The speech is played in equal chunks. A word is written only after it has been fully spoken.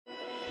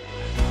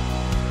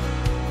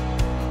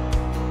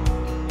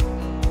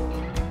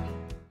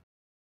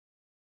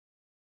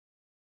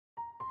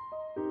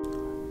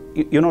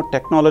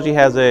Technology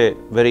has a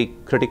very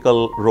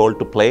critical role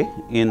to play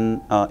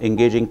in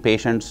engaging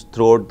patients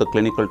throughout the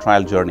clinical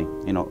trial journey.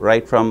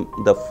 Right from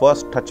the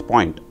first touch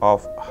point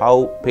of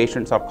how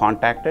patients are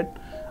contacted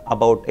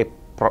about a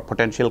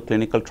potential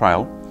clinical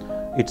trial,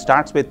 it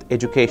starts with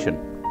education,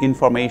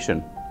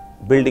 information,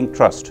 building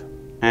trust,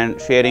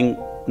 and sharing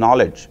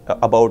knowledge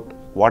about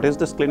what is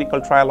this clinical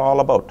trial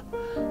all about,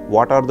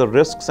 what are the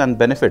risks and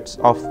benefits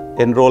of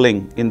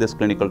enrolling in this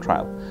clinical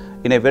trial,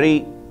 in a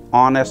very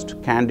honest,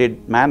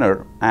 candid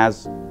manner,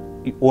 as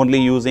only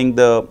using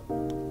the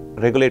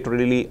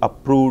regulatorily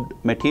approved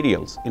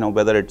materials,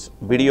 whether it's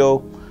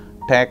video,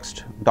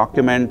 text,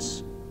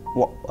 documents,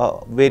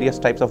 various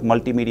types of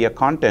multimedia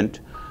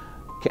content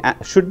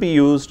should be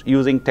used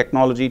using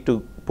technology to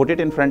put it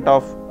in front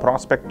of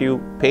prospective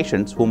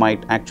patients who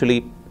might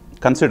actually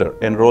consider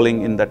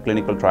enrolling in that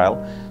clinical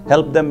trial,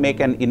 help them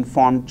make an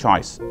informed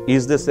choice.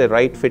 Is this a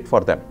right fit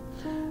for them?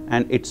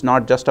 And it's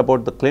not just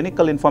about the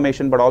clinical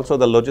information, but also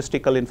the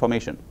logistical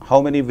information. How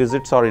many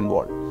visits are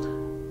involved?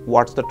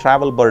 What's the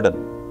travel burden?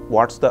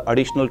 What's the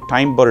additional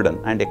time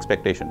burden and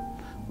expectation?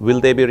 Will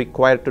they be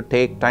required to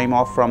take time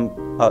off from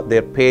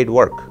their paid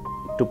work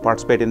to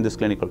participate in this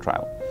clinical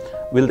trial?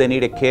 Will they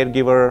need a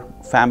caregiver,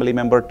 family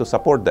member to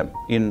support them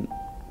in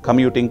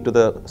commuting to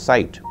the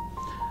site?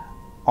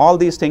 All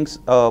these things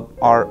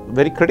are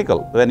very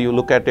critical when you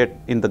look at it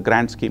in the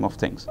grand scheme of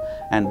things.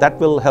 And that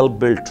will help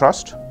build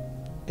trust,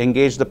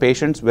 engage the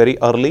patients very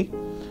early,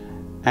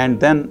 and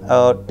then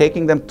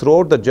taking them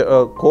throughout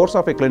the course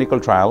of a clinical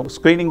trial,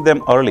 screening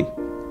them early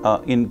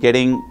in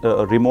getting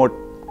remote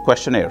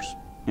questionnaires,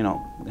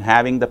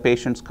 having the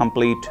patients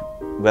complete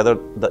whether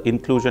the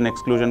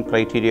inclusion-exclusion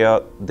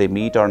criteria they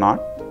meet or not.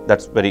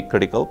 That's very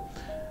critical.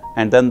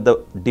 And then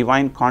the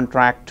divine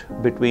contract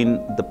between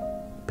the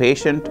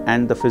patient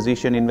and the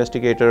physician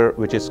investigator,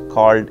 which is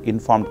called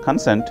informed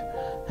consent,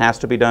 has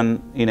to be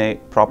done in a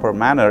proper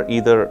manner,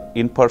 either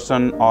in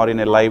person or in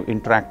a live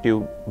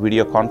interactive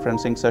video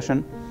conferencing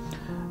session.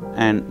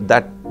 And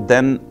that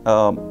then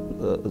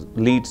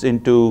leads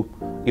into,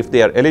 if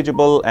they are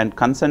eligible and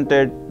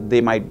consented,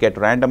 they might get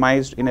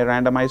randomized in a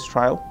randomized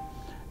trial,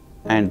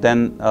 and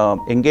then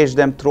engage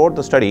them throughout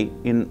the study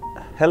in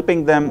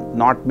helping them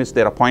not miss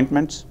their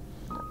appointments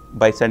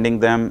by sending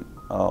them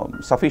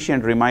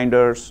sufficient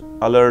reminders,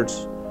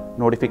 alerts,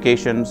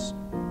 notifications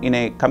in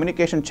a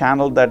communication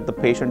channel that the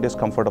patient is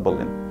comfortable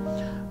in,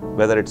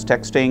 whether it's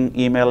texting,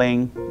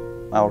 emailing,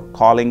 or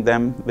calling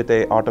them with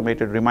an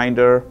automated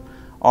reminder,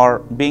 or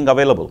being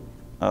available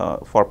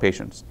for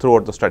patients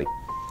throughout the study.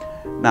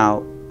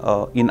 Now,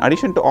 in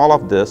addition to all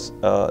of this,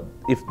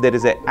 if there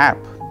is an app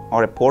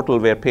or a portal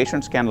where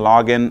patients can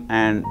log in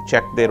and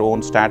check their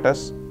own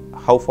status,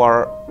 how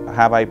far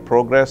have I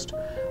progressed,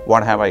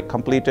 what have I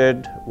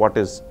completed, what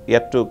is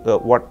yet to,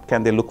 what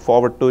can they look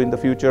forward to in the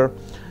future,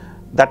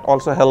 that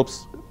also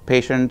helps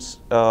patients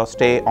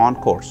stay on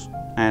course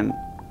and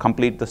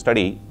complete the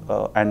study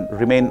and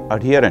remain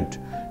adherent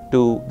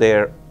to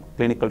their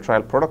clinical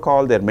trial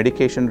protocol, their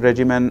medication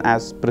regimen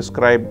as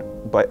prescribed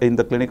in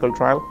the clinical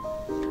trial.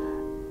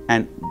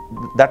 And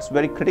that's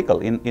very critical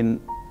in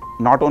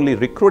not only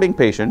recruiting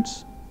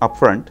patients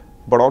upfront,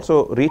 but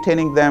also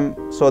retaining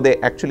them so they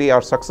actually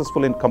are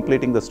successful in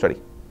completing the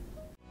study.